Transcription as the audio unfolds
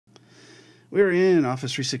We're in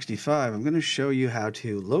Office 365. I'm going to show you how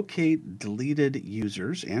to locate deleted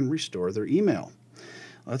users and restore their email.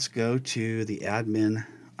 Let's go to the admin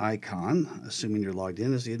icon, assuming you're logged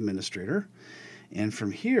in as the administrator. And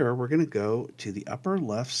from here, we're going to go to the upper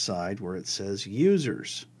left side where it says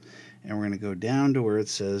Users. And we're going to go down to where it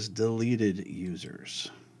says Deleted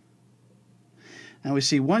Users. Now we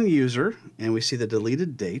see one user and we see the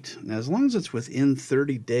deleted date. Now as long as it's within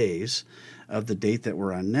 30 days of the date that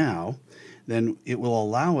we're on now, then it will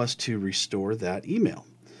allow us to restore that email.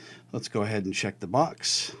 Let's go ahead and check the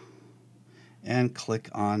box and click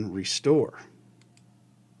on Restore.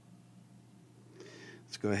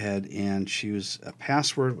 Let's go ahead and choose a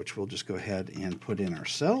password, which we'll just go ahead and put in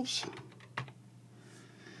ourselves.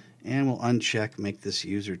 And we'll uncheck Make this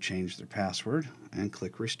user change their password and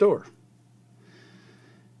click Restore.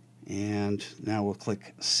 And now we'll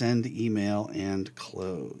click Send Email and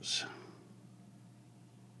Close.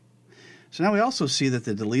 So now we also see that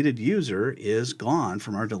the deleted user is gone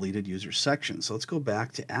from our deleted users section. So let's go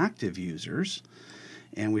back to active users,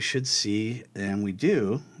 and we should see, and we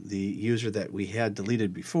do, the user that we had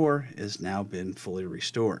deleted before has now been fully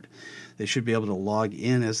restored. They should be able to log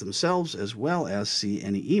in as themselves as well as see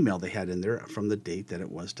any email they had in there from the date that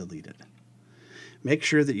it was deleted. Make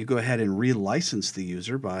sure that you go ahead and relicense the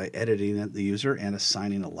user by editing the user and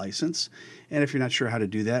assigning a license. And if you're not sure how to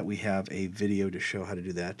do that, we have a video to show how to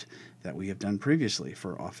do that we have done previously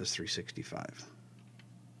for Office 365.